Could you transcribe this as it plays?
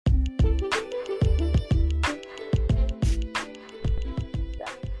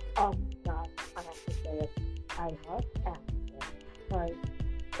love Astra because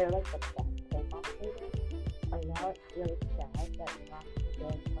they're like the best K-pop leaders. I know it's really sad that we're not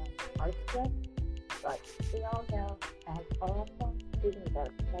doing Arctic, but we all know as all of them, even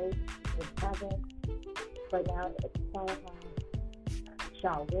their place in heaven. Right now it's Soha,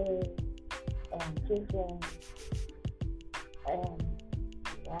 Xiaoyu, and Jinjin, and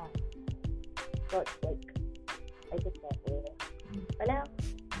yeah, but like, I just can't believe it. But now,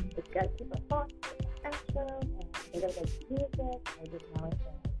 it's gotta keep it fun, Astro, and they're gonna make music, I just know it,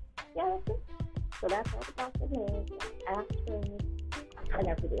 and yeah, that's it. So that's all the gossip is, Astro, and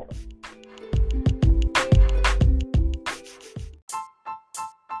everything else.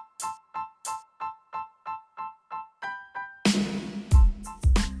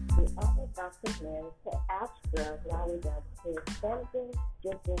 The other gossip is that Astro now does his Benedict,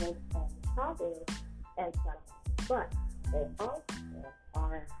 Jinjin, and Tabu, and so, but they also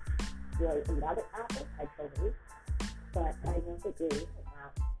are really another album, I believe, but I don't agree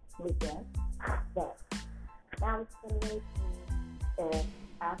about Weekend. But now it's generation is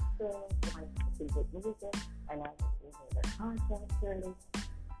Astro wants to get music, and I think their content journey.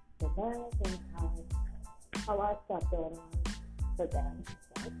 So now they have a lot of stuff going on for them.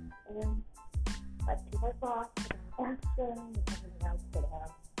 Right? And let's keep our thoughts about Astro and everything else for them.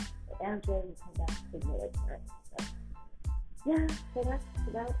 But Andrew will come back to the military. So, yeah, so that's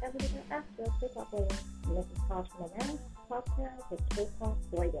about everything about Astro. Pick up later. And this is Caution and podcast with K-pop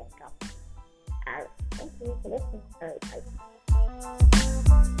boy band company. Alright, thank you for listening. Alright,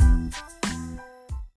 bye.